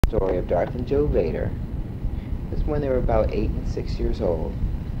story of Darth and Joe Vader. This is when they were about 8 and 6 years old,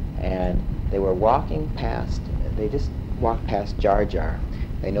 and they were walking past, they just walked past Jar Jar.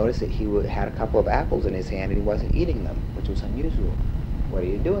 They noticed that he had a couple of apples in his hand and he wasn't eating them, which was unusual. "What are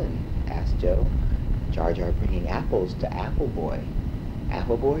you doing?" asked Joe. "Jar Jar bringing apples to Apple Boy."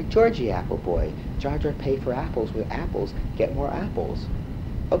 "Apple Boy? Georgie Apple Boy. Jar Jar pay for apples with apples, get more apples."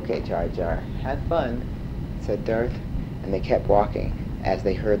 "Okay, Jar Jar, have fun," said Darth, and they kept walking as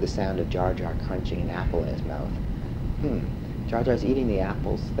they heard the sound of Jar Jar crunching an apple in his mouth. Jar Jar's eating the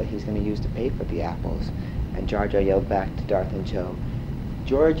apples that he's going to use to pay for the apples. And Jar Jar yelled back to Darth and Joe,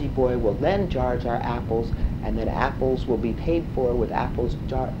 "Georgie Boy will lend Jar Jar apples, and then apples will be paid for with apples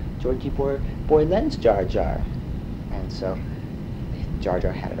Georgie Boy lends Jar Jar." And so Jar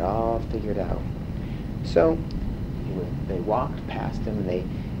Jar had it all figured out. So they walked past him and they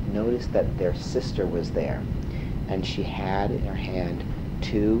noticed that their sister was there. And she had in her hand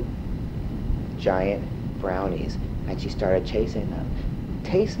 2 giant brownies, and she started chasing them.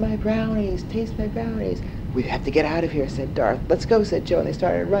 "Taste my brownies, taste my brownies." "We have to get out of here," said Darth. "Let's go," said Joe, and they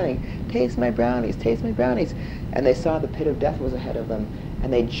started running. "Taste my brownies, taste my brownies." And they saw the pit of death was ahead of them,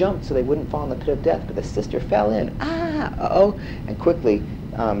 and they jumped so they wouldn't fall in the pit of death, but the sister fell in. "Ah, uh-oh." And quickly,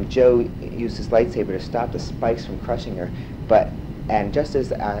 Joe used his lightsaber to stop the spikes from crushing her, and just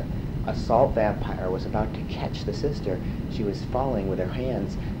as a salt vampire was about to catch the sister, she was falling with her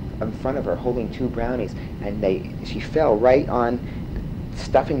hands in front of her, holding 2 brownies, and she fell right on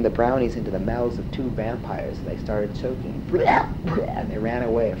stuffing the brownies into the mouths of 2 vampires, and they started choking, and they ran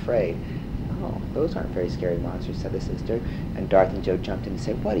away afraid. "Oh, those aren't very scary monsters," said the sister, and Darth and Joe jumped in and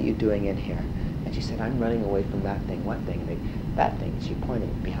said, "What are you doing in here?" And she said, "I'm running away from that thing." "What thing?" "That thing." She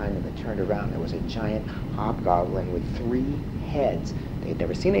pointed behind them and turned around. There was a giant hobgoblin with 3 heads. They had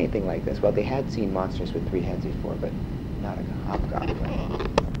never seen anything like this. Well, they had seen monsters with 3 heads before, but not a hobgoblin.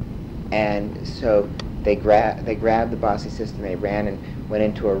 And so they grabbed the bossy sister and they ran and went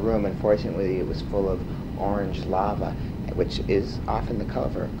into a room. Unfortunately, it was full of orange lava, which is often the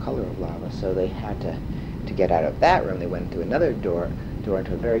color of lava. So they had to get out of that room. They went into another door into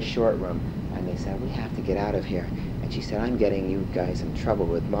a very short room, and they said, "We have to get out of here." And she said, "I'm getting you guys in trouble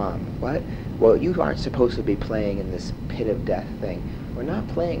with Mom." "What?" "Well, you aren't supposed to be playing in this pit of death thing." "We're not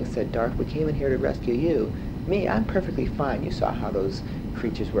playing," said Darth. "We came in here to rescue you." "Me? I'm perfectly fine. You saw how those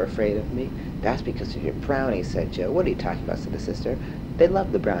creatures were afraid of me." "That's because of your brownies," said Joe. "What are you talking about?" said the sister. "They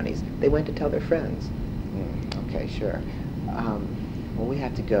love the brownies. They went to tell their friends." "Okay, sure. Well, we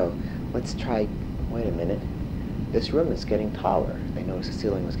have to go. Let's try. Wait a minute. This room is getting taller." They noticed the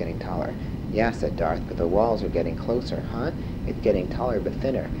ceiling was getting taller. "Yeah," said Darth, "but the walls are getting closer." "Huh?" "It's getting taller but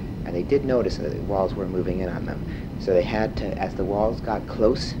thinner." And they did notice that the walls were moving in on them. So they had to, as the walls got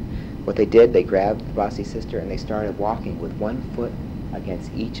close, what they did, they grabbed the bossy sister and they started walking with 1 foot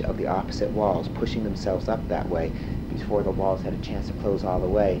against each of the opposite walls, pushing themselves up that way before the walls had a chance to close all the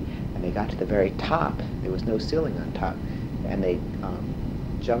way. And they got to the very top. There was no ceiling on top. And they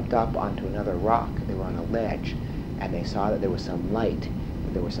jumped up onto another rock. They were on a ledge, and they saw that there was some light,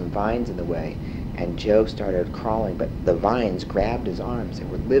 but there were some vines in the way. And Joe started crawling, but the vines grabbed his arms. They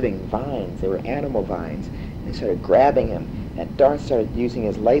were living vines. They were animal vines. They started grabbing him, and Darth started using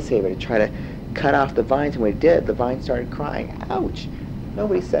his lightsaber to try to cut off the vines, and when he did, the vines started crying. "Ouch!"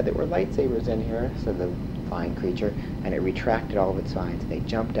 "Nobody said there were lightsabers in here," said the vine creature, and it retracted all of its vines. They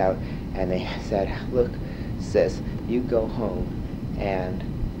jumped out, and they said, "Look, sis, you go home, and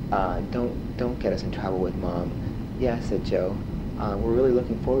don't get us in trouble with Mom." "Yeah," said Joe. "We're really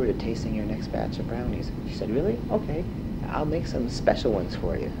looking forward to tasting your next batch of brownies." She said, "Really? Okay. I'll make some special ones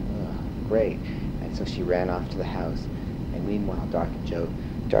for you." "Great." And so she ran off to the house. And meanwhile,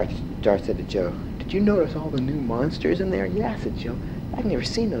 Darth said to Joe, "Did you notice all the new monsters in there?" "Yeah," said Joe. "I've never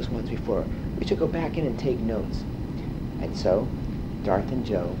seen those ones before. We should go back in and take notes." And so Darth and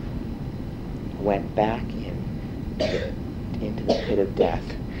Joe went back into the pit of death.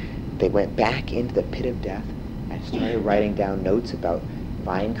 They went back into the pit of death and started writing down notes about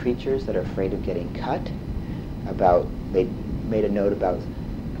vine creatures that are afraid of getting cut. They made a note about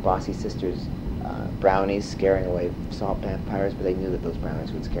bossy sister's brownies scaring away salt vampires, but they knew that those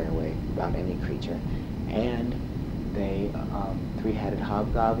brownies would scare away about any creature. And they 3-headed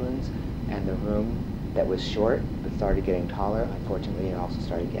hobgoblins, and the room that was short but started getting taller. Unfortunately, it also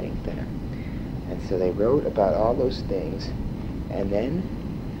started getting thinner. And so they wrote about all those things, and then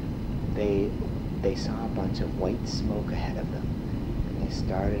they saw a bunch of white smoke ahead of them. And they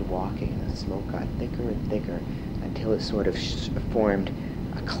started walking, and the smoke got thicker and thicker until it sort of formed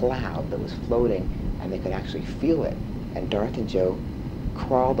a cloud that was floating, and they could actually feel it. And Darth and Joe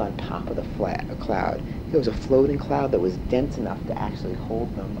crawled on top of the cloud, It was a floating cloud that was dense enough to actually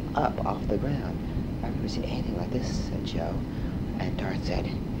hold them up off the ground. I've never seen anything like this, said Joe. And Darth said,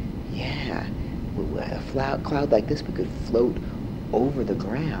 yeah, a cloud like this, we could float over the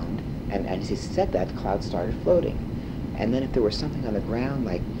ground. And as he said that, the cloud started floating. And then if there was something on the ground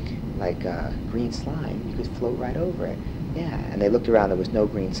like green slime, you could float right over it. Yeah, and they looked around, there was no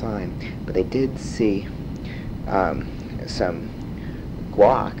green slime, but they did see some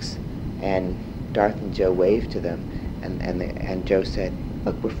guacs, and Darth and Joe waved to them, and Joe said,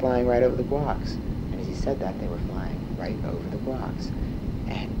 look, we're flying right over the guacs. And as he said that, they were flying right over the guacs.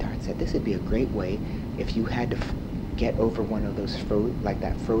 And Darth said, this would be a great way if you had to get over one of those, like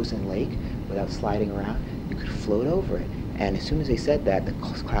that frozen lake, without sliding around, you could float over it. And as soon as they said that, the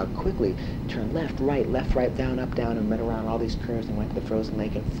cloud quickly turned left, right, down, up, down, and went around all these curves and went to the frozen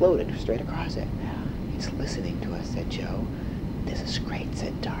lake and floated straight across it. He's listening to us, said Joe. This is great,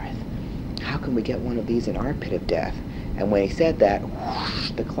 said Darth. How can we get one of these in our pit of death? And when he said that,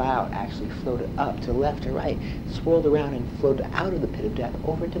 whoosh, the cloud actually floated up to left to right, swirled around and floated out of the pit of death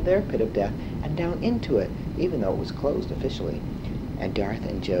over to their pit of death and down into it, even though it was closed officially. And Darth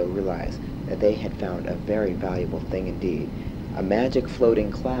and Joe realized that they had found a very valuable thing indeed, a magic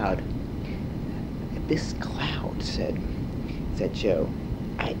floating cloud. This cloud, said Joe,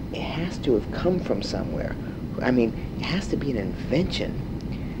 it has to have come from somewhere. I mean, it has to be an invention.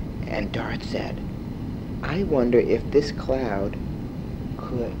 And Darth said, I wonder if this cloud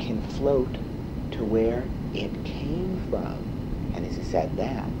can float to where it came from. And as he said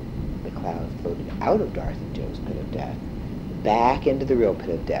that, the cloud floated out of Darth and Joe's pit of death, back into the real pit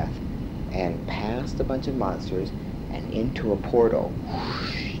of death, and past a bunch of monsters and into a portal.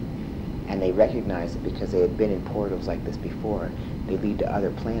 And they recognized it because they had been in portals like this before. They lead to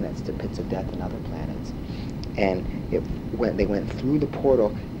other planets, to pits of death and other planets. And they went through the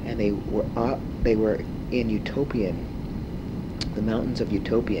portal, and they were in Utopian, the mountains of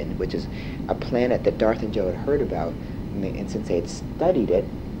Utopian, which is a planet that Darth and Joe had heard about. And since they had studied it,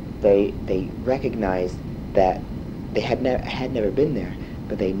 they recognized that they had never been there,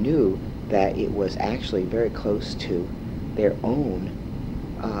 but they knew that it was actually very close to their own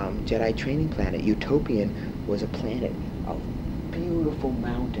Jedi training planet. Utopian was a planet of beautiful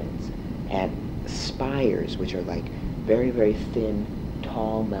mountains and spires, which are like very, very thin,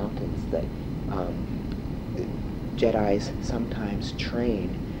 tall mountains that Jedis sometimes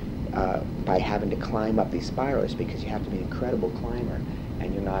train by having to climb up these spirals, because you have to be an incredible climber,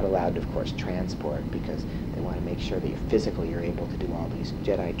 and you're not allowed to, of course, transport, because they want to make sure that you're able to do all these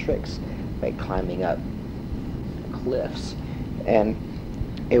Jedi tricks, like climbing up cliffs. And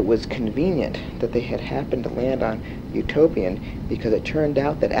it was convenient that they had happened to land on Utopian, because it turned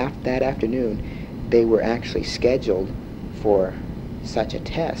out that that afternoon they were actually scheduled for such a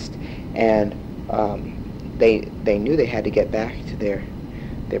test, and they knew they had to get back to their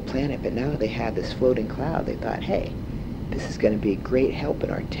planet, but now they had this floating cloud. They thought, hey, this is going to be a great help in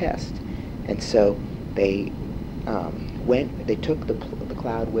our test. And so they took the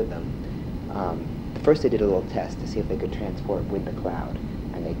cloud with them. First they did a little test to see if they could transport with the cloud,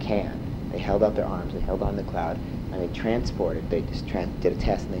 and they can. They held out their arms, they held on the cloud, and they transported. They just did a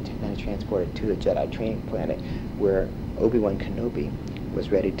test, and then they transported to the Jedi training planet, where Obi-Wan Kenobi was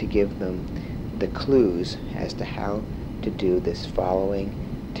ready to give them the clues as to how to do this following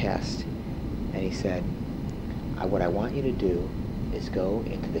test. And he said, what I want you to do is go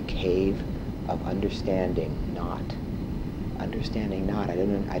into the cave of understanding not. Understanding not. I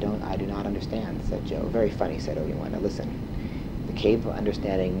do not understand, said Joe. Very funny, said Obi-Wan. Now listen. The cave of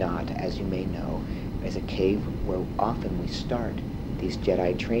understanding not, as you may know, is a cave where often we start these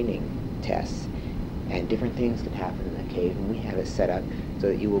Jedi training tests, and different things can happen in the cave, and we have it set up so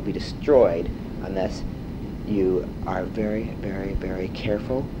that you will be destroyed unless you are very, very, very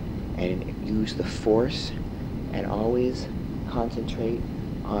careful and use the Force and always concentrate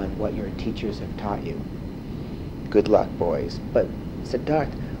on what your teachers have taught you. Good luck, boys. But, said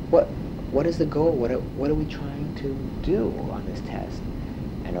Darth, what is the goal? What are we trying to do on this test?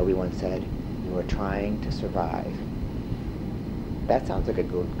 And Obi-Wan said, you are trying to survive. That sounds like a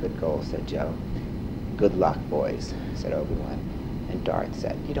good goal, said Joe. Good luck, boys, said Obi-Wan. And Darth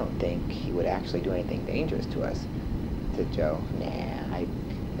said, you don't think he would actually do anything dangerous to us? Said Joe, nah.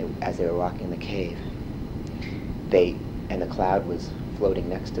 As they were walking in the cave, and the cloud was floating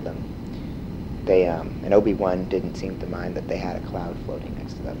next to them. And Obi-Wan didn't seem to mind that they had a cloud floating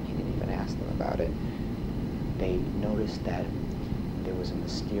next to them. He didn't even ask them about it. They noticed that there was a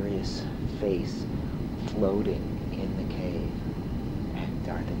mysterious face floating in the cave. And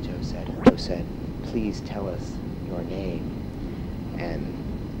Darth and Joe said, please tell us your name. And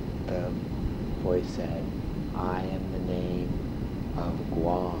the voice said, "I am the name of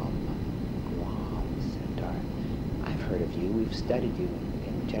Guam." Guam, said Darth. "I've heard of you. We've studied you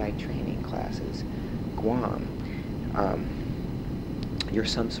in Jedi training classes. Guam. You're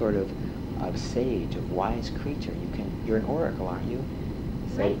some sort of sage, of wise creature. You're an oracle, aren't you?"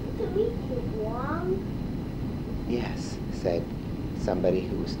 Nice to meet you, Guam. "Yes," said somebody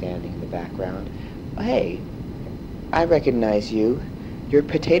who was standing in the background. "Hey, I recognize you. You're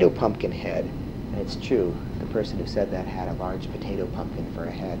Potato Pumpkinhead." And it's true. The person who said that had a large potato pumpkin for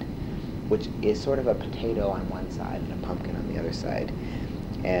a head, which is sort of a potato on one side and a pumpkin on the other side.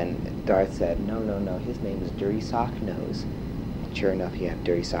 And Darth said, no, his name is Dirty Sock Nose. And sure enough, he had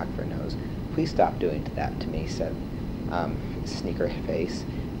Dirty Sock for a nose. "Please stop doing that to me," said Sneaker Face.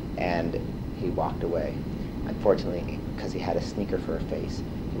 And he walked away. Unfortunately, because he had a sneaker for a face,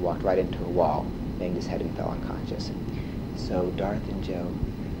 he walked right into a wall, banged his head and fell unconscious. So Darth and Joe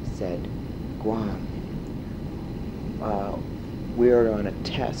said, "Guam, we're on a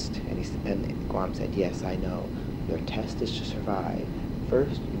test." And Guam said, "Yes, I know. Your test is to survive.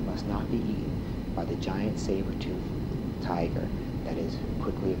 First, you must not be eaten by the giant saber-toothed tiger that is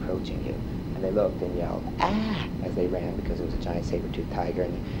quickly approaching you." And they looked and yelled, "Ah!" as they ran, because it was a giant saber-toothed tiger.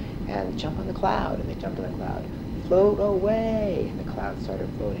 And jump on the cloud. And they jumped on the cloud. "Float away!" And the cloud started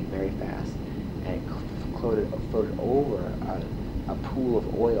floating very fast. And it floated over a pool of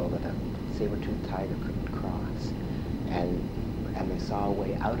oil that a saber-toothed tiger couldn't cross. And they saw a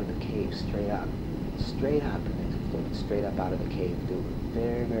way out of the cave straight up, and they floated straight up out of the cave through a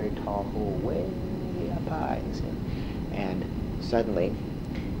very, very tall hole way up high in the ceiling. And suddenly,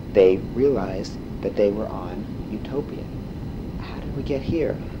 they realized that they were on Utopia. How did we get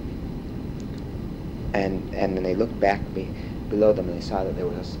here? And then they looked back below them, and they saw that there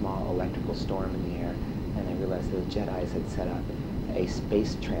was a small electrical storm in the air, and they realized that the Jedis had set up a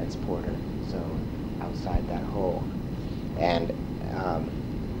space transporter zone outside that hole. And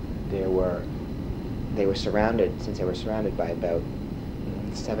they were surrounded, since they were surrounded by about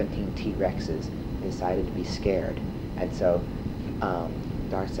 17 T-Rexes, they decided to be scared. And so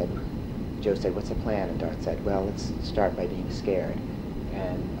Joe said, "What's the plan?" And Darth said, "Well, let's start by being scared."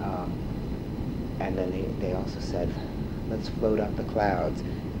 And then they also said, "Let's float up the clouds.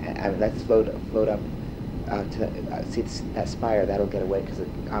 Let's float up to see that spire. That'll get away," because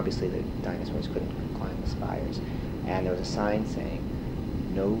obviously the dinosaurs couldn't climb the spires. And there was a sign saying,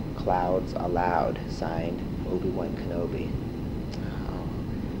 "No clouds allowed," signed Obi-Wan Kenobi.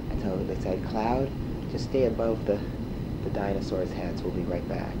 And so they said, "Cloud, just stay above the dinosaurs' heads. We'll be right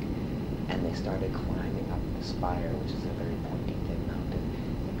back." And they started climbing up the spire, which is a very pointy, thin mountain.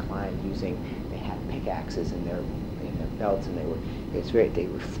 They climbed they had pickaxes in their belts, and they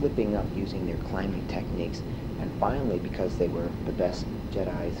were flipping up using their climbing techniques. And finally, because they were the best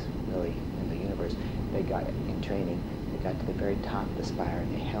Jedis really in the universe, they got in training. They got to the very top of the spire,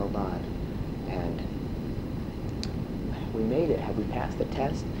 and they held on. And we made it. Had we passed the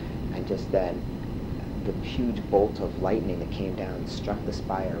test? And just then, the huge bolt of lightning that came down and struck the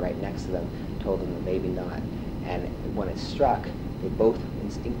spire right next to them told them that maybe not. And when it struck, they both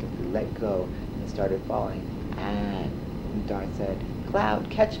instinctively let go and started falling. And Darth said, "Cloud,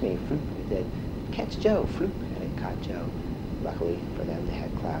 catch me." Floop. It did. "Catch Joe." Floop. And it caught Joe. Luckily for them, they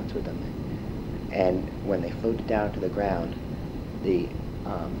had clouds with them. And when they floated down to the ground, the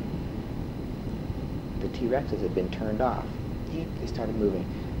T-Rexes had been turned off. They started moving.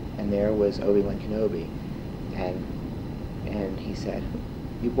 And there was Obi-Wan Kenobi. And he said,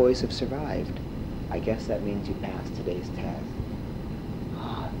 "You boys have survived. I guess that means you passed today's test."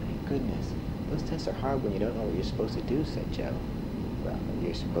 "Oh, thank goodness. Those tests are hard when you don't know what you're supposed to do," said Joe. "Well,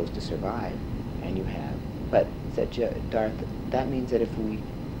 you're supposed to survive, and you have." "But," said Darth, "that means that if we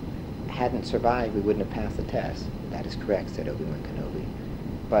hadn't survived, we wouldn't have passed the test." "That is correct," said Obi-Wan Kenobi.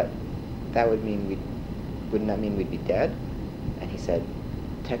 "But that wouldn't that mean we'd be dead?" And he said,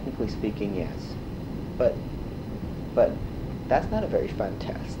 "Technically speaking, yes. But that's not a very fun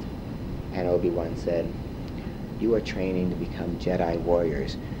test." And Obi-Wan said, "You are training to become Jedi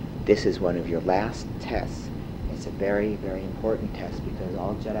warriors. This is one of your last tests. It's a very, very important test because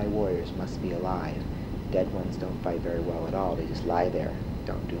all Jedi warriors must be alive. Dead ones don't fight very well at all. They just lie there,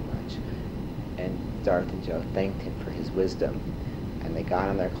 don't do much." And Darth and Joe thanked him for his wisdom, and they got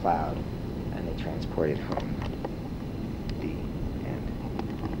on their cloud, and they transported home. The end.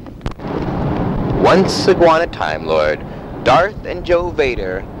 Once upon a time, Lord, Darth and Joe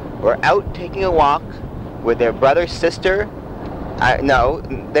Vader were out taking a walk with their brother-sister. No,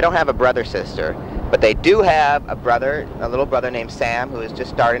 they don't have a brother-sister, but they do have a little brother named Sam, who is just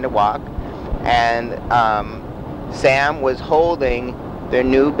starting to walk. And Sam was holding their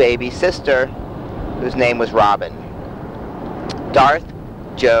new baby sister, whose name was Robin. Darth,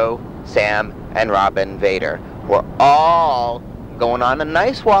 Joe, Sam, and Robin Vader were all going on a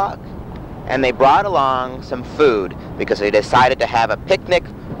nice walk, and they brought along some food because they decided to have a picnic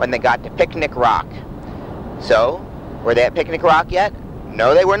when they got to Picnic Rock. So, were they at Picnic Rock yet?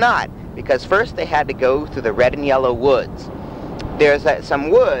 No, they were not, because first they had to go through the red and yellow woods. There's some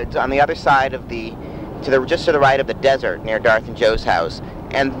woods on the other side of just to the right of the desert near Darth and Joe's house,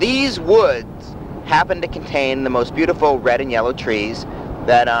 and these woods happen to contain the most beautiful red and yellow trees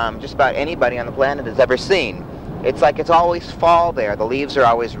that just about anybody on the planet has ever seen. It's like it's always fall there. The leaves are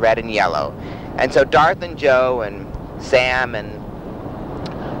always red and yellow. And so Darth and Joe and Sam and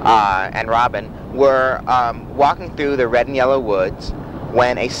Robin were walking through the red and yellow woods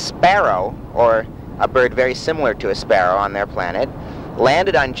when a sparrow, or a bird very similar to a sparrow on their planet,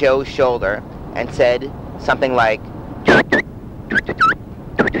 landed on Joe's shoulder and said something like,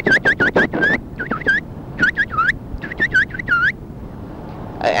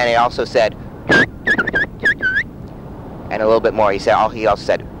 and he also said, and a little bit more. He also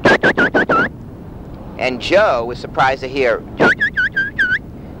said, and Joe was surprised to hear,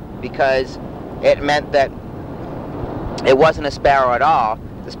 because it meant that it wasn't a sparrow at all.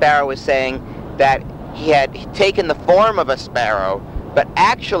 The sparrow was saying that he had taken the form of a sparrow, but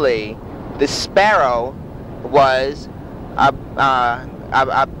actually the sparrow was a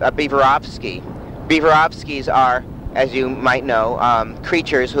Beaverovsky. Beaverovskies are, as you might know,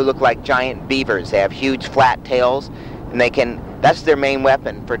 creatures who look like giant beavers. They have huge flat tails, and that's their main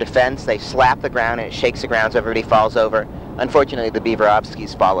weapon for defense. They slap the ground and it shakes the ground so everybody falls over. Unfortunately, the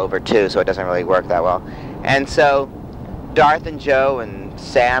Beaverovskies fall over too, so it doesn't really work that well. And so Darth and Joe and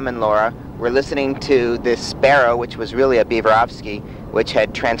Sam and Laura were listening to this sparrow, which was really a Beaverovsky, which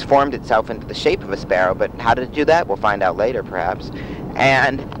had transformed itself into the shape of a sparrow. But how did it do that? We'll find out later, perhaps.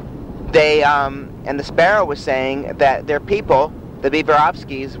 And the sparrow was saying that their people, the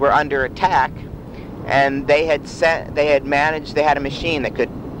Beaverovskies, were under attack, and they had a machine that could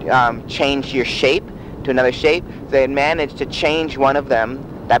change your shape to another shape. So they had managed to change one of them,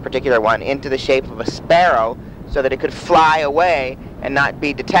 that particular one, into the shape of a sparrow, so that it could fly away and not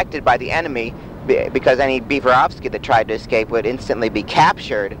be detected by the enemy, because any Beaverovsky that tried to escape would instantly be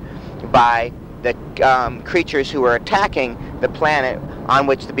captured by the creatures who were attacking the planet on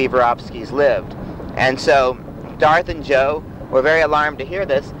which the Beaverovskies lived. And so Darth and Joe were very alarmed to hear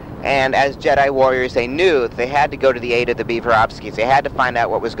this, and as Jedi warriors they knew that they had to go to the aid of the Beaverovskies. They had to find out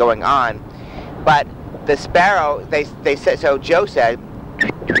what was going on. But the sparrow, they said, so Joe said,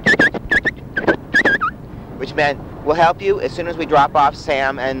 which meant, we'll help you as soon as we drop off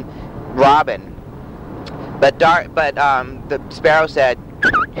Sam and Robin. But the sparrow said,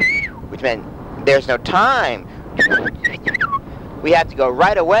 which meant, there's no time. We have to go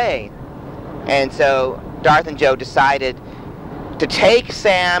right away. And so Darth and Joe decided to take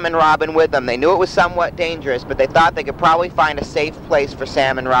Sam and Robin with them. They knew it was somewhat dangerous, but they thought they could probably find a safe place for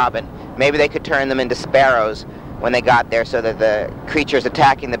Sam and Robin. Maybe they could turn them into sparrows when they got there so that the creatures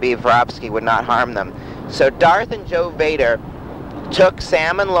attacking the Beaverovsky would not harm them. So Darth and Joe Vader took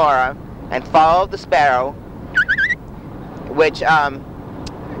Sam and Laura and followed the sparrow, which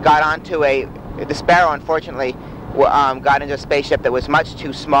got onto the sparrow, unfortunately, got into a spaceship that was much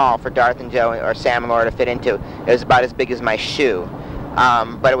too small for Darth and Joe or Sam and Laura to fit into. It was about as big as my shoe.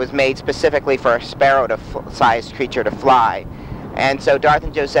 But it was made specifically for a sparrow-sized creature to fly. And so Darth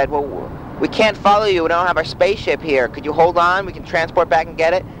and Joe said, well, we can't follow you. We don't have our spaceship here. Could you hold on? We can transport back and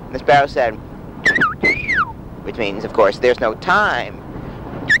get it. And the sparrow said, which means, of course, there's no time.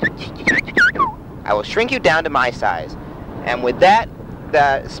 I will shrink you down to my size. And with that,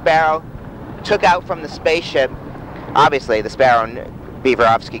 the sparrow took out from the spaceship. Obviously, the sparrow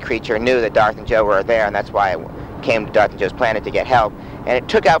Beaverovsky creature knew that Darth and Joe were there, and that's why it came to Darth and Joe's planet to get help. And it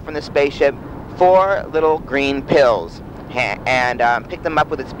took out from the spaceship 4 little green pills and picked them up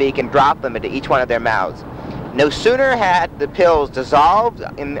with its beak and dropped them into each one of their mouths. No sooner had the pills dissolved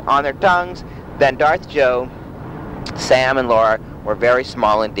on their tongues than Darth, Joe, Sam, and Laura were very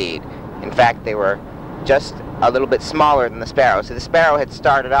small indeed. In fact, they were just a little bit smaller than the sparrow. So the sparrow had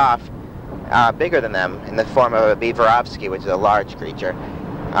started off bigger than them in the form of a Beaverovsky, which is a large creature,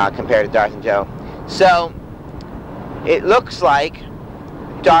 compared to Darth and Joe. So it looks like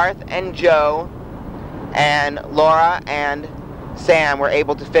Darth and Joe and Laura and Sam were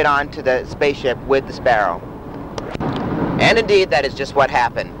able to fit onto the spaceship with the sparrow. And indeed, that is just what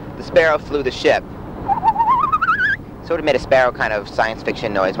happened. The sparrow flew the ship. Sort of made a sparrow kind of science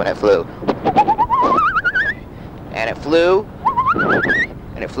fiction noise when it flew. And it flew,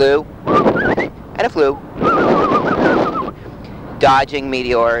 and it flew, and it flew, dodging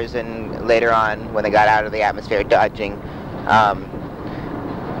meteors and later on when they got out of the atmosphere, dodging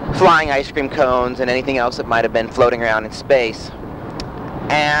flying ice cream cones and anything else that might have been floating around in space.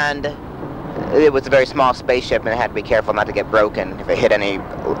 And it was a very small spaceship, and it had to be careful not to get broken if it hit any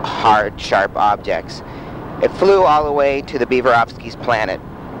hard, sharp objects. It flew all the way to the Beaverovskies planet,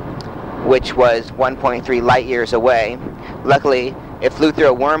 which was 1.3 light years away. Luckily, it flew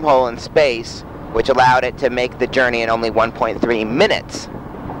through a wormhole in space, which allowed it to make the journey in only 1.3 minutes,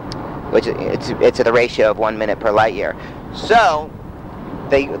 which it's at the ratio of 1 minute per light year. So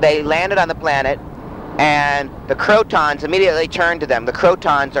they landed on the planet, and the Crotons immediately turned to them. The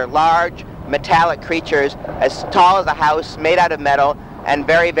Crotons are large, metallic creatures as tall as a house, made out of metal, and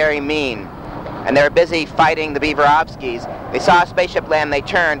very, very mean. And they were busy fighting the Beaverovskies. They saw a spaceship land, they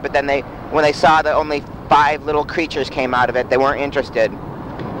turned, but then when they saw that only 5 little creatures came out of it, they weren't interested.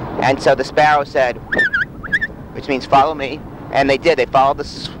 And so the Sparrow said, which means follow me, and they did. They followed the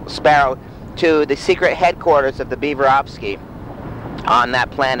Sparrow to the secret headquarters of the Beaverovsky on that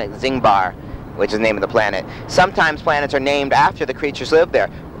planet, Zingbar, which is the name of the planet. Sometimes planets are named after the creatures live there,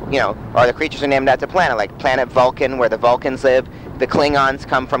 you know, or the creatures are named after the planet, like planet Vulcan, where the Vulcans live. The Klingons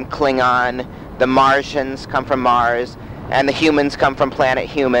come from Klingon, the Martians come from Mars, and the humans come from planet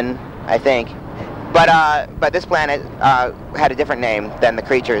Human, I think. But this planet had a different name than the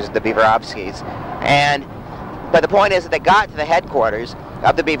creatures, the Beaverovskies. But the point is that they got to the headquarters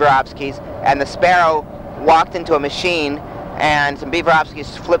of the Beaverovskies, and the Sparrow walked into a machine, and some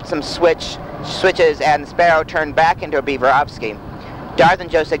Beaverovskies flipped some switches, and the Sparrow turned back into a Beaverovsky. Darth and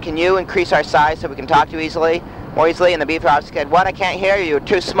Joe said, "Can you increase our size so we can talk to you more easily?" And the Beaverovsky said, "What? I can't hear you. You're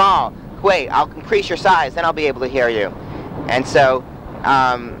too small. Wait, I'll increase your size, then I'll be able to hear you." And so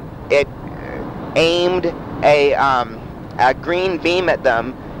it aimed a green beam at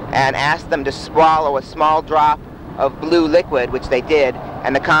them and asked them to swallow a small drop of blue liquid, which they did,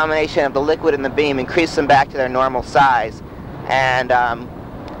 and the combination of the liquid and the beam increased them back to their normal size. And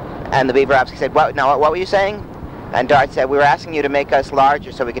the Beaverovsky said, "What? Now, what were you saying?" And Darth said, "We were asking you to make us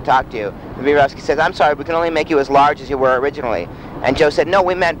larger so we could talk to you." The Beaverovsky says, "I'm sorry, we can only make you as large as you were originally." And Joe said, "No,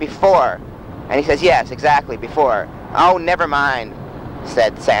 we meant before." And he says, "Yes, exactly, before." "Oh, never mind,"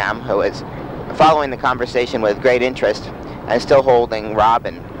 said Sam, who was following the conversation with great interest and still holding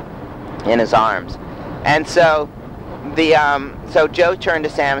Robin in his arms. And so so Joe turned to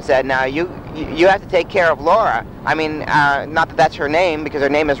Sam and said, "Now you have to take care of Laura. I mean, not that that's her name, because her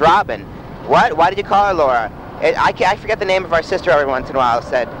name is Robin." "What? Why did you call her Laura?" I forget the name of our sister every once in a while,"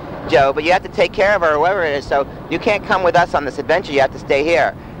 said Joe, "but you have to take care of her, whoever it is, so you can't come with us on this adventure. You have to stay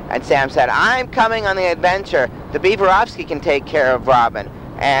here." And Sam said, "I'm coming on the adventure. The Beaverovsky can take care of Robin."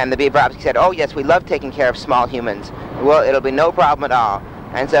 And the Beaverovsky said, "Oh yes, we love taking care of small humans. Well, it'll be no problem at all."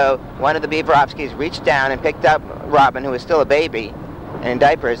 And so one of the Beaverovskys reached down and picked up Robin, who was still a baby and in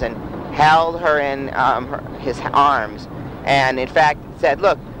diapers, and held her in his arms, and in fact said,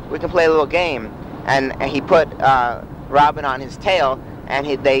 "Look, we can play a little game." And he put Robin on his tail, and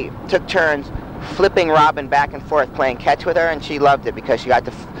they took turns flipping Robin back and forth, playing catch with her, and she loved it because she got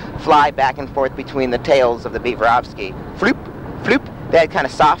to fly back and forth between the tails of the Beaverovsky. Floop, floop. They had kind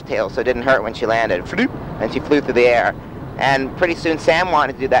of soft tails, so it didn't hurt when she landed. Floop, and she flew through the air. And pretty soon Sam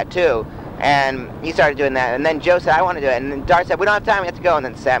wanted to do that too, and he started doing that. And then Joe said, "I want to do it." And then Darth said, "We don't have time, we have to go." And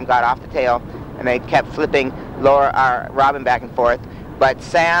then Sam got off the tail, and they kept flipping Robin back and forth. But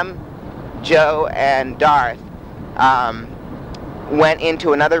Sam, Joe, and Darth went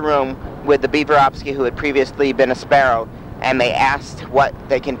into another room with the Beaverovsky, who had previously been a Sparrow, and they asked what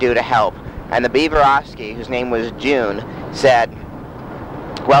they can do to help. And the Beaverovsky, whose name was June, said,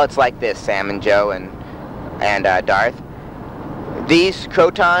 "Well, it's like this, Sam and Joe and Darth. These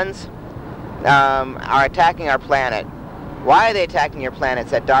Crotons are attacking our planet." "Why are they attacking your planet?"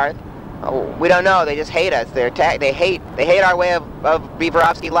 said Darth. "Oh, we don't know. They just hate us. They hate our way of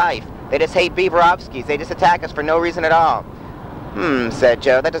Beaverovsky life. They just hate Beaverovskys. They just attack us for no reason at all." Said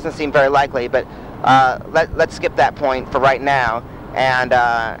Joe. "That doesn't seem very likely, but let's skip that point for right now and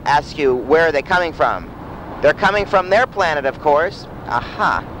ask you, where are they coming from?" "They're coming from their planet, of course."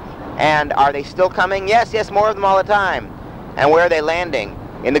 "Aha. And are they still coming?" "Yes, yes, more of them all the time." "And where are they landing?"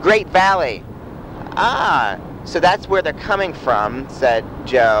 "In the Great Valley." "Ah, so that's where they're coming from," said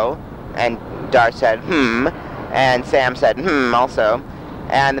Joe. And Darth said, "Hmm." And Sam said, "Hmm," also.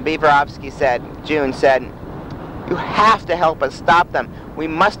 And the Beaverovsky said, June said, "You have to help us stop them. We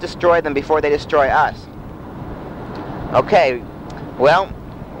must destroy them before they destroy us." "Okay, well,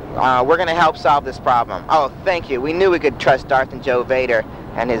 we're going to help solve this problem." "Oh, thank you. We knew we could trust Darth and Joe Vader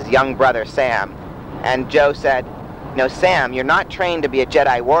and his young brother Sam." And Joe said, "No, Sam, you're not trained to be a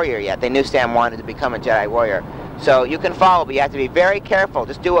Jedi warrior yet." They knew Sam wanted to become a Jedi warrior. So you can follow, but you have to be very careful.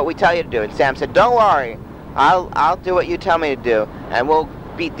 Just do what we tell you to do. And Sam said, don't worry. I'll do what you tell me to do, and we'll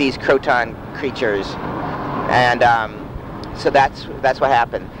beat these Croton creatures. And so that's what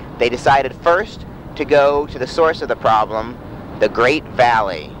happened. They decided first to go to the source of the problem, the Great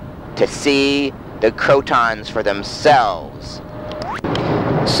Valley, to see the Crotons for themselves.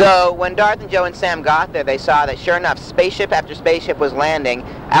 So when Darth and Joe and Sam got there, they saw that sure enough, spaceship after spaceship was landing,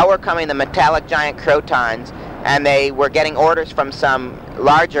 out were coming the metallic giant Crotons, and they were getting orders from some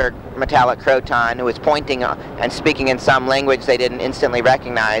larger metallic Croton who was pointing and speaking in some language they didn't instantly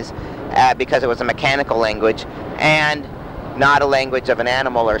recognize because it was a mechanical language and not a language of an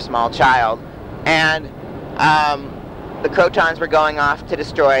animal or a small child. And the Crotons were going off to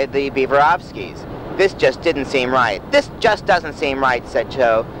destroy the Beaverovskies. This just didn't seem right. This just doesn't seem right, said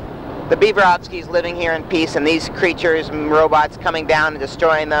Joe. The Beaverovskies living here in peace and these creatures and robots coming down and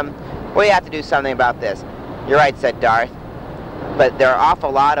destroying them. We have to do something about this. You're right, said Darth. But there are an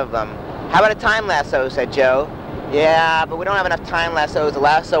awful lot of them. How about a time lasso, said Joe. Yeah, but we don't have enough time lassos to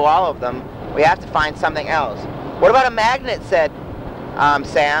lasso all of them. We have to find something else. What about a magnet, said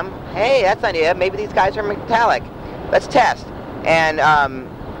Sam. Hey, that's an idea. Maybe these guys are metallic. Let's test. And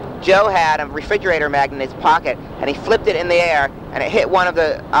Joe had a refrigerator magnet in his pocket, and he flipped it in the air, and it hit one of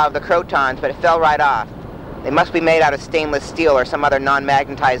the Crotons, but it fell right off. They must be made out of stainless steel or some other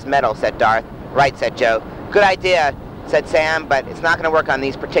non-magnetized metal, said Darth. Right, said Joe. Good idea, said Sam, but it's not going to work on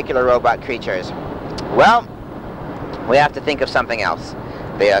these particular robot creatures. Well, we have to think of something else.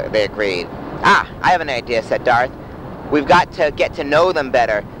 They agreed. Ah, I have an idea, said Darth. We've got to get to know them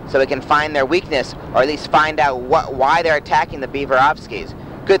better so we can find their weakness, or at least find out why they're attacking the Beaverovskies.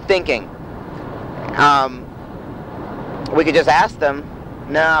 Good thinking. We could just ask them.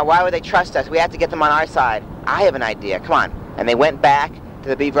 No, why would they trust us? We have to get them on our side. I have an idea. Come on. And they went back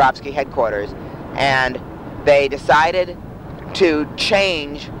to the Beaverovsky headquarters, and they decided to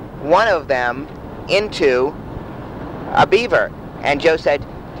change one of them into a beaver. And Joe said,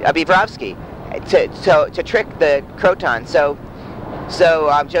 a Beaverovsky, to trick the Croton. So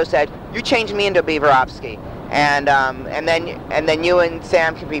Joe said, you change me into a Beaverovsky, and then you and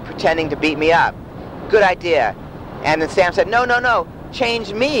Sam can be pretending to beat me up. Good idea. And then Sam said, no,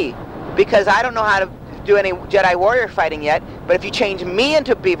 change me, because I don't know how to do any Jedi warrior fighting yet, but if you change me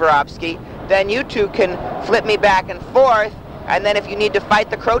into Beaverovsky, then you two can flip me back and forth, and then if you need to fight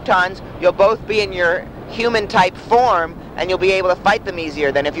the Crotons, you'll both be in your human-type form, and you'll be able to fight them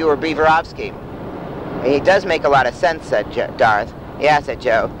easier than if you were Beaverovsky. It does make a lot of sense, said Darth. Yeah, said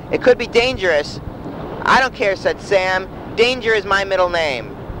Joe. It could be dangerous. I don't care, said Sam. Danger is my middle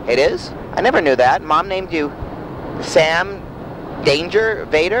name. It is? I never knew that. Mom named you Sam Danger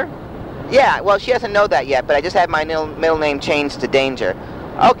Vader? Yeah, well, she doesn't know that yet, but I just had my middle name changed to Danger.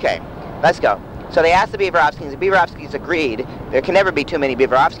 Okay, let's go. So they asked the Beaverovskies. The Beaverovskies agreed. There can never be too many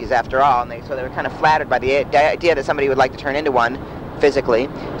Beaverovskies after all, and so they were kind of flattered by the idea that somebody would like to turn into one physically.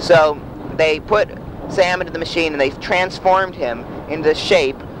 So they put Sam into the machine, and they transformed him into the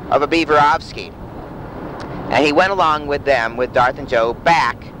shape of a Beaverovsky. And he went along with them, with Darth and Joe,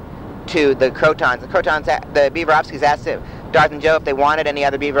 back to the Crotons. The Beaverovskies asked Darth and Joe if they wanted any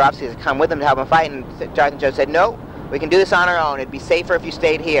other Beaverovskies to come with them to help them fight, and Darth and Joe said, no, we can do this on our own. It'd be safer if you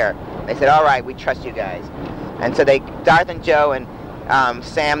stayed here. They said, all right, we trust you guys. And so Darth and Joe and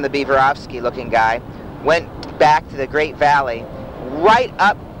Sam, the Beaverovsky-looking guy, went back to the Great Valley, right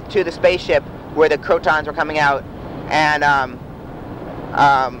up to the spaceship where the Crotons were coming out, and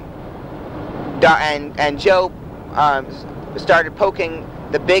Joe started poking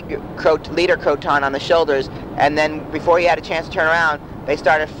the big leader Croton on the shoulders, and then before he had a chance to turn around,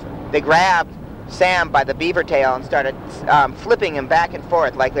 they grabbed Sam by the beaver tail and started flipping him back and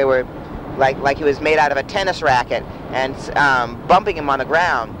forth like they were like he was made out of a tennis racket, and bumping him on the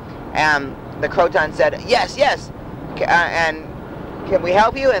ground. And the Croton said, yes, and can we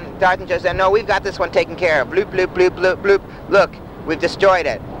help you? And Darth and Joe said, no, we've got this one taken care of. Bloop, bloop, bloop, bloop, bloop. Look, we've destroyed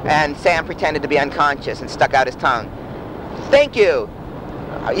it. And Sam pretended to be unconscious and stuck out his tongue. Thank you.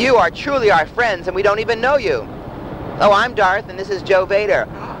 You are truly our friends, and we don't even know you. Oh, I'm Darth, and this is Joe Vader.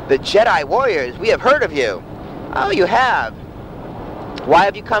 The Jedi warriors, we have heard of you. Oh, you have. Why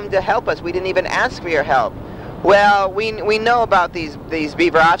have you come to help us? We didn't even ask for your help. Well, we know about these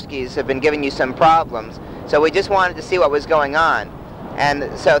Beaverovskis have been giving you some problems, so we just wanted to see what was going on.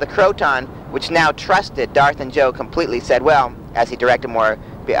 And so the Croton, which now trusted Darth and Joe completely, said, well, as he directed more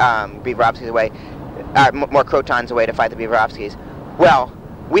Beaverovskis away, more Crotons away to fight the Beaverovskis, well,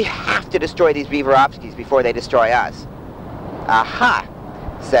 we have to destroy these Beaverovskis before they destroy us. Aha,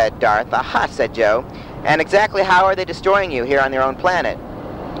 said Darth. Aha, said Joe. And exactly how are they destroying you here on their own planet?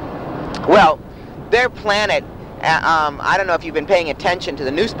 Well, their planet I don't know if you've been paying attention to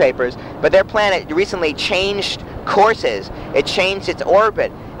the newspapers, but their planet recently changed courses. It changed its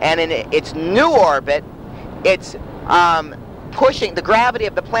orbit, and in its new orbit, it's pushing, the gravity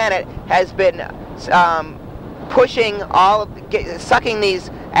of the planet has been pushing sucking these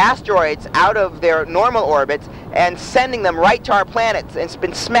asteroids out of their normal orbits and sending them right to our planets. It's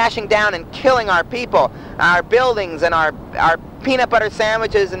been smashing down and killing our people, our buildings, and our peanut butter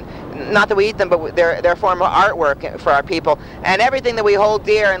sandwiches, and not that we eat them, but they're a form of artwork for our people, and everything that we hold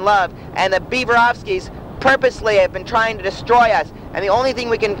dear and love. And the Beaverovskies purposely have been trying to destroy us, and the only thing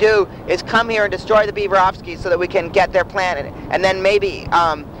we can do is come here and destroy the Beaverovskies so that we can get their planet, and then maybe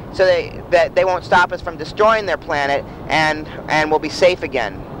so that they won't stop us from destroying their planet, and we'll be safe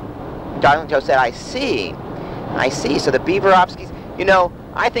again. Darth and Joe said, I see. So the Beaverovskies, you know,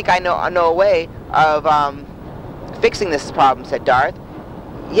 I think I know a way of fixing this problem, said Darth.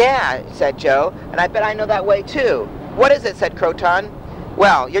 Yeah, said Joe, and I bet I know that way too. What is it, said Croton.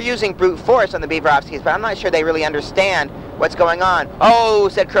 Well, you're using brute force on the Beaverovskies, but I'm not sure they really understand what's going on. Oh,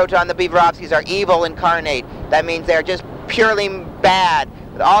 said Croton, the Beaverovskies are evil incarnate. That means they're just purely bad.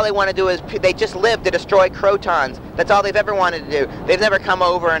 All they want to do is, they just live to destroy Crotons. That's all they've ever wanted to do. They've never come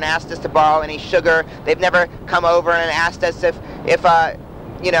over and asked us to borrow any sugar. They've never come over and asked us if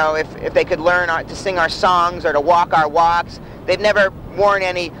they could learn to sing our songs or to walk our walks. They've never worn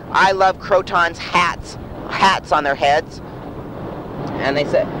any I Love Crotons hats on their heads. And they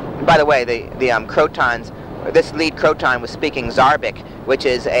said, by the way, the Crotons, this lead Croton was speaking Zarbic, which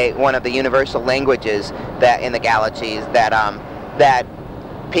is one of the universal languages that in the galaxies that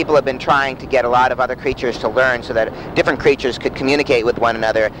people have been trying to get a lot of other creatures to learn, so that different creatures could communicate with one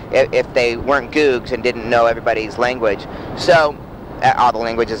another if they weren't googs and didn't know everybody's language. So, all the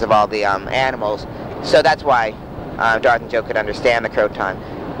languages of all the animals. So that's why Darth and Joe could understand the Croton.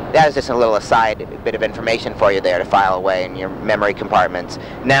 That is just a little aside bit of information for you there to file away in your memory compartments.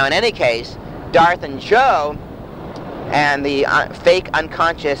 Now, in any case, Darth and Joe and the fake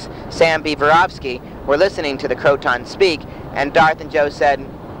unconscious Sam Beaverovsky were listening to the Croton speak, and Darth and Joe said,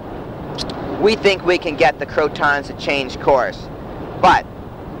 we think we can get the Crotons to change course, but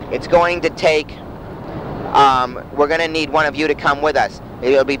it's going to take, we're going to need one of you to come with us.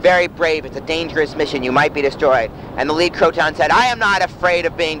 It'll be very brave. It's a dangerous mission. You might be destroyed. And the lead Croton said, I am not afraid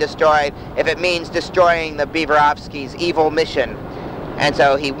of being destroyed if it means destroying the Beaverovskies' evil mission. And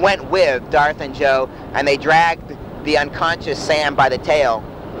so he went with Darth and Joe, and they dragged the unconscious Sam by the tail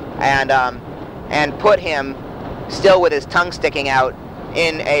and put him, still with his tongue sticking out,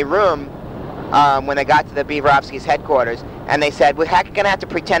 in a room when they got to the Beaverovskies' headquarters. And they said, we're going to have to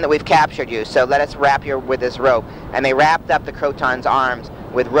pretend that we've captured you, so let us wrap you with this rope. And they wrapped up the Croton's arms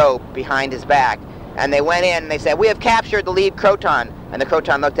with rope behind his back. And they went in and they said, we have captured the lead Croton. And the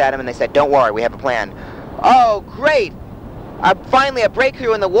Croton looked at him and they said, don't worry, we have a plan. Oh, great! Finally a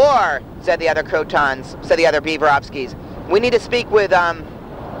breakthrough in the war, said the other Crotons, said the other Beaverovskies. We need to speak with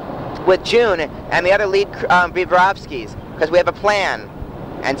June and the other lead Beaverovskies, because we have a plan.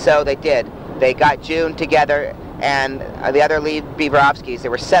 And so they did. They got June together and the other lead Beaverovskies. There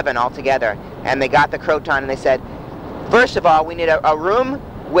were 7 altogether. And they got the Croton and they said, first of all, we need a room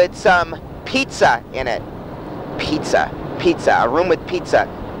with some pizza in it. Pizza. A room with pizza.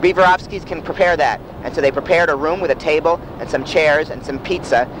 Beaverovskies can prepare that. And so they prepared a room with a table and some chairs and some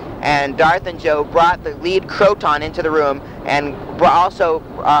pizza. And Darth and Joe brought the lead Croton into the room and also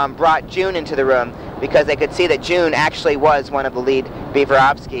brought June into the room, because they could see that June actually was one of the lead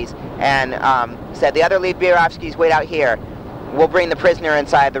Beaverovskies, and said, the other lead Beaverovskies, wait out here. We'll bring the prisoner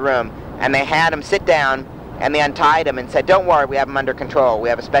inside the room. And they had him sit down, and they untied him and said, don't worry, we have him under control. We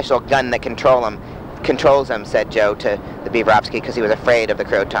have a special gun that controls him, said Joe to the Beaverovsky, because he was afraid of the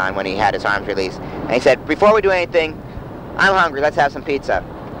Croton when he had his arms released. And he said, before we do anything, I'm hungry, let's have some pizza.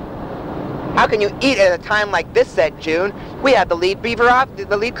 How can you eat at a time like this, said June. We have the lead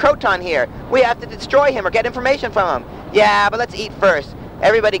Croton here. We have to destroy him or get information from him. Yeah, but let's eat first.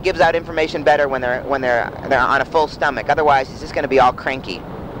 Everybody gives out information better when they're on a full stomach. Otherwise, he's just going to be all cranky.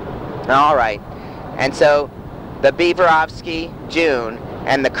 All right. And so the Beaverovsky, June,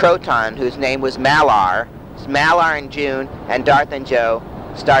 and the Croton, whose name was Malar and June and Darth and Joe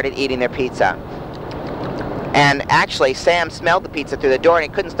started eating their pizza. And actually, Sam smelled the pizza through the door, and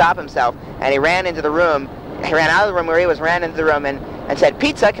he couldn't stop himself. And he ran into the room. He ran out of the room where he was, ran into the room, and said,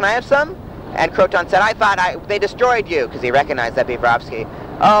 pizza, can I have some? And Croton said, I thought they destroyed you, because he recognized that Beaverovsky.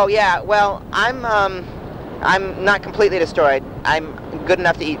 Oh, yeah, well, I'm not completely destroyed. I'm good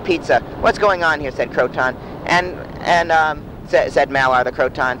enough to eat pizza. What's going on here, said Croton. Said Malar the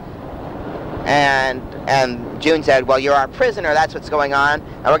Croton. And June said, well, you're our prisoner, that's what's going on,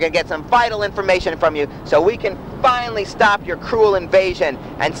 and we're going to get some vital information from you so we can finally stop your cruel invasion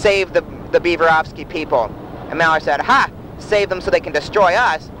and save the Beaverovsky people. And Mallory said, ha! Save them so they can destroy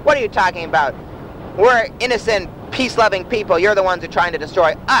us? What are you talking about? We're innocent, peace-loving people. You're the ones who are trying to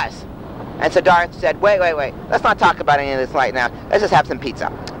destroy us. And so Darth said, wait. Let's not talk about any of this right now. Let's just have some pizza.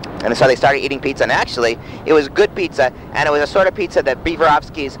 And so they started eating pizza. And actually, it was good pizza. And it was a sort of pizza that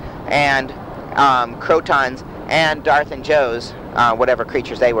Beaverovskies and Crotons and Darth and Joe's, whatever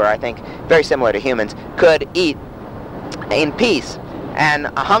creatures they were, I think, very similar to humans, could eat in peace and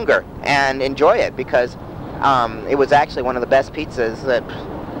hunger and enjoy it, because it was actually one of the best pizzas that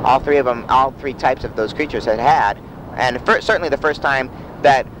all three types of those creatures had. And certainly the first time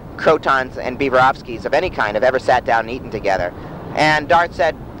that Crotons and Beaverovskies of any kind have ever sat down and eaten together. And Darth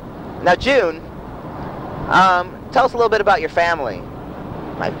said, now June, tell us a little bit about your family.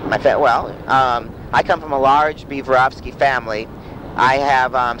 I come from a large Beaverovsky family. I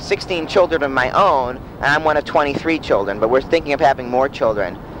have 16 children of my own, and I'm one of 23 children, but we're thinking of having more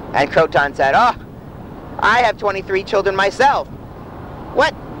children. And Croton said, oh, I have 23 children myself.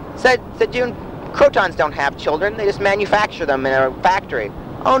 What? Said June, Crotons don't have children, they just manufacture them in a factory.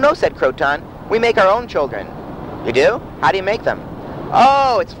 Oh no, said Croton, we make our own children. You do? How do you make them?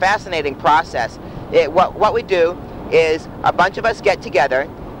 Oh, it's a fascinating process. What we do is a bunch of us get together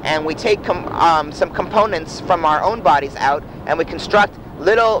and we take some components from our own bodies out and we construct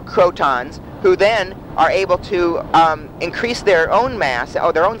little Crotons who then are able to increase their own mass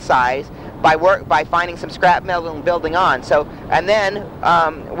or their own size by finding some scrap metal and building on. So, and then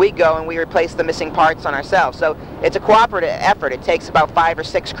we go and we replace the missing parts on ourselves. So it's a cooperative effort. It takes about 5 or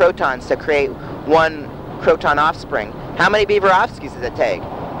 6 Crotons to create one Croton offspring. How many Beaverovskies does it take?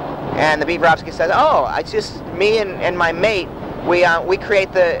 And the Beaverovsky says, oh, it's just me and my mate. We create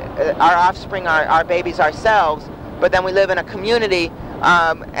our offspring, our babies ourselves, but then we live in a community,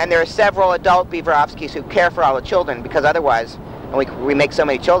 and there are several adult Beaverovskis who care for all the children, because otherwise, we make so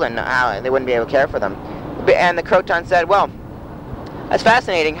many children, they wouldn't be able to care for them. And the Croton said, well, that's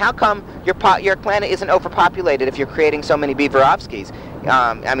fascinating. How come your planet isn't overpopulated if you're creating so many Beaverovskis?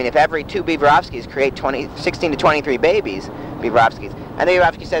 I mean, if every 2 Beaverovskis create 16 to 23 babies, Beaverovskis. And the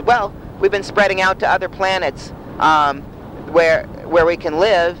Beaverovsky said, well, we've been spreading out to other planets where we can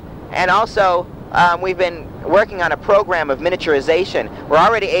live, and also we've been working on a program of miniaturization. We're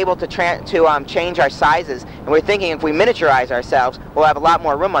already able to change our sizes, and we're thinking if we miniaturize ourselves, we'll have a lot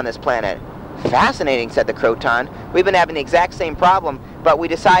more room on this planet. Fascinating, said the Croton. We've been having the exact same problem, but we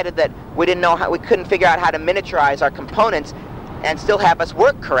decided that we couldn't figure out how to miniaturize our components and still have us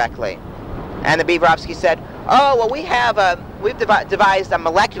work correctly. And the Beaverovsky said, oh, well, we've devised a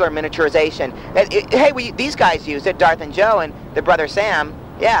molecular miniaturization. Hey, these guys used it, Darth and Joe and their brother Sam.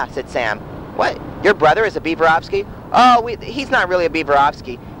 Yeah, said Sam. What? Your brother is a Beaverovsky? Oh, he's not really a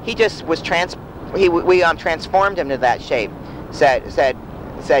Beaverovsky. He just was we transformed him to that shape, said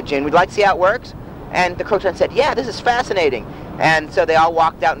June. Would you like to see how it works? And the Croton said, yeah, this is fascinating. And so they all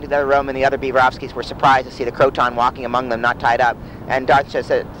walked out into their room, and the other Beaverovskis were surprised to see the Croton walking among them, not tied up. And Darth just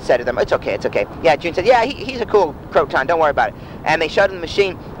said to them, it's okay. Yeah, June said, yeah, he's a cool Croton, don't worry about it. And they showed him the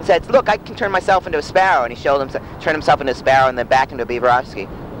machine and said, look, I can turn myself into a sparrow. And he showed him, turn himself into a sparrow and then back into a Beaverovsky.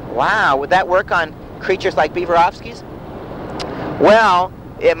 Wow, would that work on creatures like Beaverovskis? Well,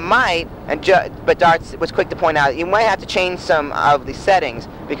 it might, but Darth was quick to point out, you might have to change some of the settings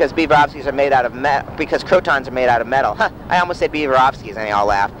because Beaverovskis are made out of metal, because Crotons are made out of metal. Huh, I almost said Beaverovskis, and they all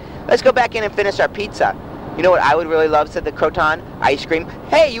laughed. Let's go back in and finish our pizza. You know what I would really love, said the Croton? Ice cream.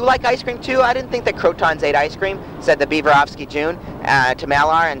 Hey, you like ice cream too? I didn't think that Crotons ate ice cream, said the Beaverovsky June to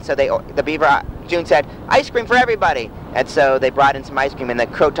Malar, and so June said, ice cream for everybody. And so they brought in some ice cream, and the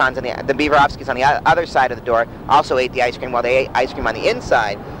Crotons and the Beaverovskis on the other side of the door also ate the ice cream while they ate ice cream on the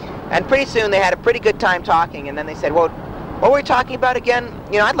inside. And pretty soon they had a pretty good time talking, and then they said, well, what were we talking about again?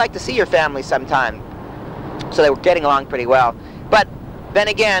 You know, I'd like to see your family sometime. So they were getting along pretty well. But then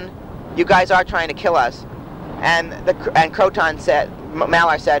again, you guys are trying to kill us. And Croton said,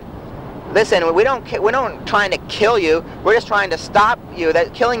 Malar said, listen, we don't trying to kill you. We're just trying to stop you.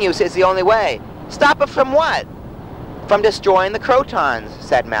 That killing you is the only way. Stop it from what? From destroying the Crotons,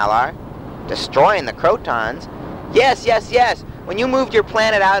 said Malar. Destroying the Crotons? Yes. When you moved your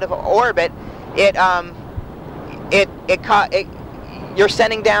planet out of orbit, you're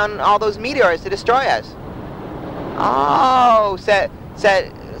sending down all those meteors to destroy us. Oh, said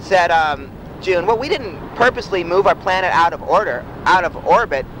June. Well, we didn't purposely move our planet out of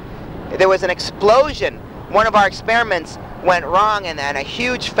orbit. There was an explosion. One of our experiments went wrong, and a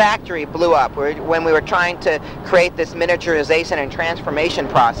huge factory blew up when we were trying to create this miniaturization and transformation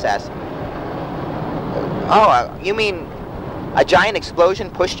process. Oh, you mean a giant explosion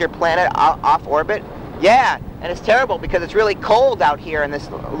pushed your planet off orbit? Yeah, and it's terrible because it's really cold out here in this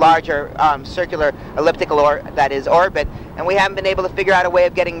larger circular elliptical orbit, and we haven't been able to figure out a way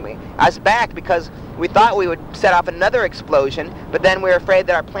of getting us back because we thought we would set off another explosion, but then we were afraid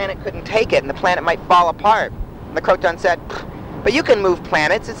that our planet couldn't take it and the planet might fall apart. And the Croton said, but you can move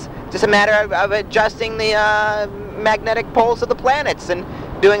planets. It's just a matter of adjusting the magnetic poles of the planets and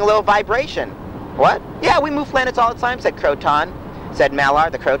doing a little vibration. What? Yeah, we move planets all the time, said Croton. Said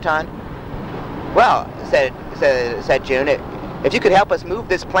Malar, the Croton. Well, said June, if you could help us move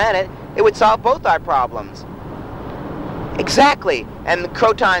this planet, it would solve both our problems. Exactly. And the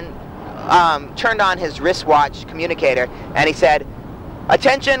Croton turned on his wristwatch communicator, and he said,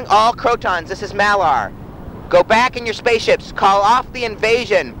 attention all Crotons, this is Malar. Go back in your spaceships. Call off the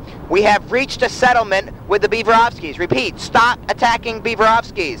invasion. We have reached a settlement with the Beaverovskies. Repeat, stop attacking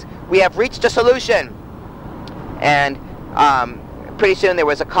Beaverovskies. We have reached a solution. And pretty soon there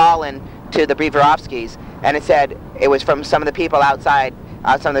was a call in to the Beaverovskies, and it said it was from some of the people outside,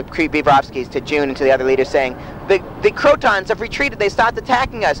 some of the Beaverovskies, to June and to the other leaders, saying, the Crotons have retreated. They stopped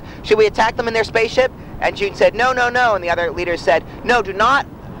attacking us. Should we attack them in their spaceship? And June said, no, no, no. And the other leaders said, no, do not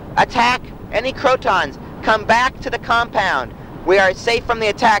attack any Crotons. Come back to the compound. We are safe from the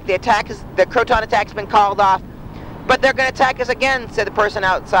attack. The Croton attack has been called off. But they're going to attack us again, said the person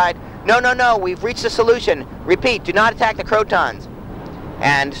outside. No, no, no, we've reached a solution. Repeat, do not attack the Crotons.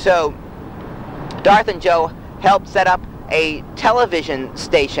 And so Darth and Joe helped set up a television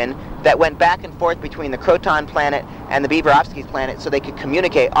station that went back and forth between the Croton planet and the Beaverovskies planet so they could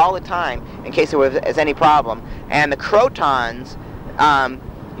communicate all the time in case there was any problem. And the Crotons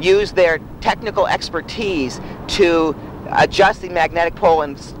used their technical expertise to adjust the magnetic pole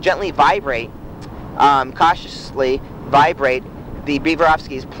and gently vibrate, cautiously vibrate the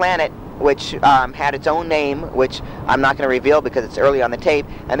Beaverovskies planet, which had its own name, which I'm not going to reveal because it's early on the tape,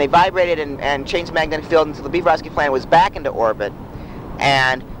 and they vibrated and changed the magnetic field until the Beaverovsky planet was back into orbit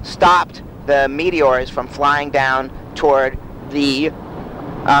and stopped the meteors from flying down toward the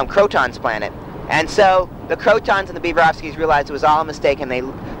Croton's planet. And so the Crotons and the Beaverovskies realized it was all a mistake, and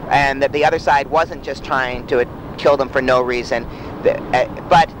that the other side wasn't just trying to kill them for no reason,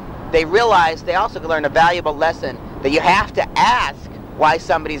 but they realized they also learned a valuable lesson that you have to ask why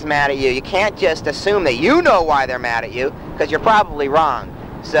somebody's mad at you. You can't just assume that you know why they're mad at you, because you're probably wrong.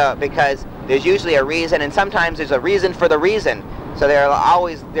 So because there's usually a reason, and sometimes there's a reason for the reason. So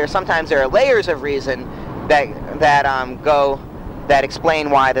sometimes there are layers of reason that explain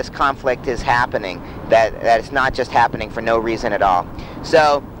why this conflict is happening, that it's not just happening for no reason at all.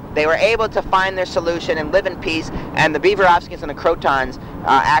 So they were able to find their solution and live in peace, and the Beaverovskies and the Crotons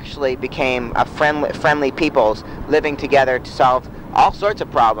actually became friendly peoples living together to solve all sorts of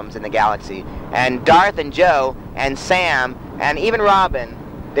problems in the galaxy. And Darth and Joe and Sam and even Robin,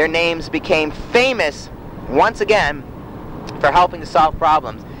 their names became famous once again for helping to solve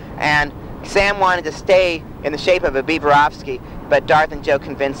problems. And Sam wanted to stay in the shape of a Beaverovsky, but Darth and Joe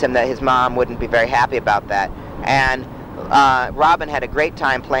convinced him that his mom wouldn't be very happy about that. And Robin had a great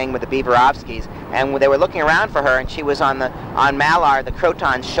time playing with the Beaverovskies, and they were looking around for her, and she was on Malar, the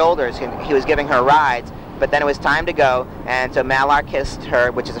Croton's shoulders. He was giving her rides, but then it was time to go, and so Malar kissed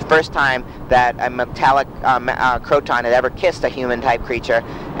her, which is the first time that a metallic Croton had ever kissed a human-type creature,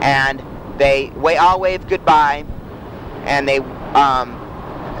 and they all waved goodbye, and they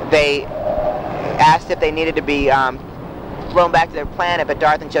asked if they needed to be flown back to their planet, but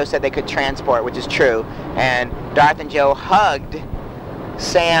Darth and Joe said they could transport, which is true. And Darth and Joe hugged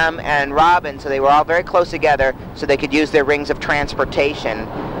Sam and Robin, so they were all very close together so they could use their rings of transportation,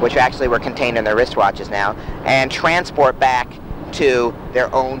 which actually were contained in their wristwatches now, and transport back to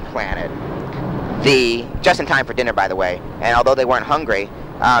their own planet. Just in time for dinner, by the way. And although they weren't hungry,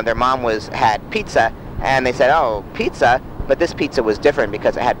 their mom had pizza, and they said, oh, pizza? But this pizza was different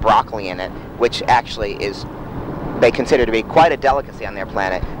because it had broccoli in it, which actually they consider to be quite a delicacy on their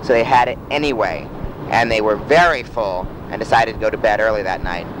planet, so they had it anyway, and they were very full and decided to go to bed early that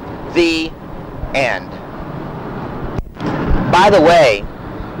night. The end. By the way,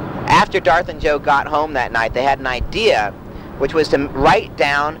 after Darth and Joe got home that night, they had an idea, which was to write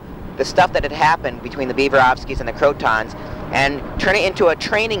down the stuff that had happened between the Beaverovskies and the Crotons and turn it into a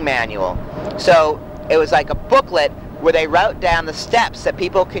training manual. So it was like a booklet where they wrote down the steps that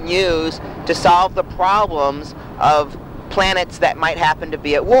people can use to solve the problems of planets that might happen to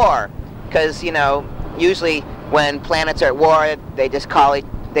be at war. Because, usually when planets are at war, they just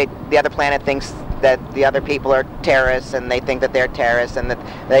the other planet thinks that the other people are terrorists, and they think that they're terrorists, and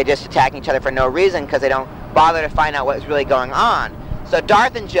that they just attack each other for no reason because they don't bother to find out what's really going on. So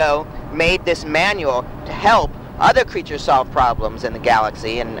Darth and Joe made this manual to help other creatures solve problems in the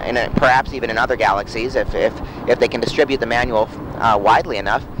galaxy, and perhaps even in other galaxies, if they can distribute the manual widely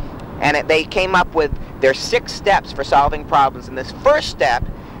enough. And they came up with their 6 steps for solving problems. And this first step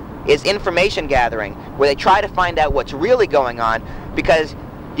is information gathering, where they try to find out what's really going on, because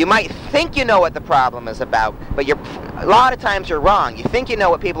you might think you know what the problem is about, but a lot of times you're wrong. You think you know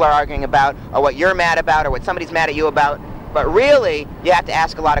what people are arguing about, or what you're mad about, or what somebody's mad at you about, but really you have to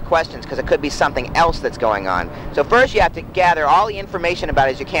ask a lot of questions, because it could be something else that's going on. So first you have to gather all the information about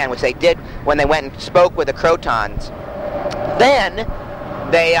it as you can, which they did when they went and spoke with the Crotons. Then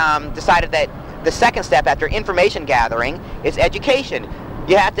they decided that the second step after information gathering is education.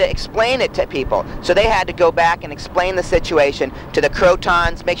 You have to explain it to people. So they had to go back and explain the situation to the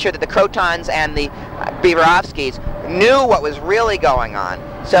Crotons, make sure that the Crotons and the Beaverovskies knew what was really going on.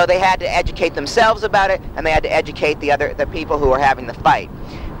 So they had to educate themselves about it, and they had to educate the people who were having the fight.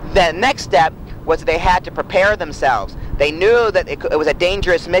 The next step was they had to prepare themselves. They knew that it was a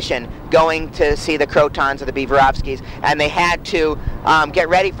dangerous mission going to see the Crotons or the Beaverovskies, and they had to get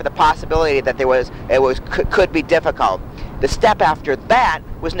ready for the possibility that could be difficult. The step after that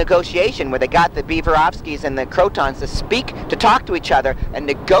was negotiation, where they got the Beaverovskies and the Crotons to talk to each other and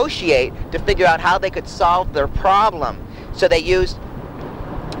negotiate to figure out how they could solve their problem. So they used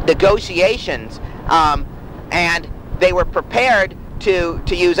negotiations, and they were prepared to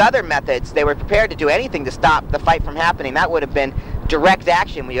use other methods. They were prepared to do anything to stop the fight from happening. That would have been direct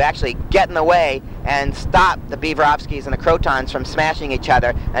action, where you actually get in the way and stop the Beaverovskies and the Crotons from smashing each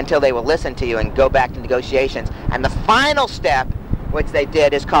other until they will listen to you and go back to negotiations. And the final step, which they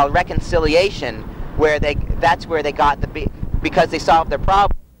did, is called reconciliation, where that's where they got because they solved their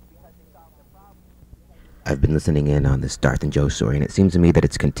problem. I've been listening in on this Darth and Joe story, and it seems to me that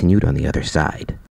it's continued on the other side.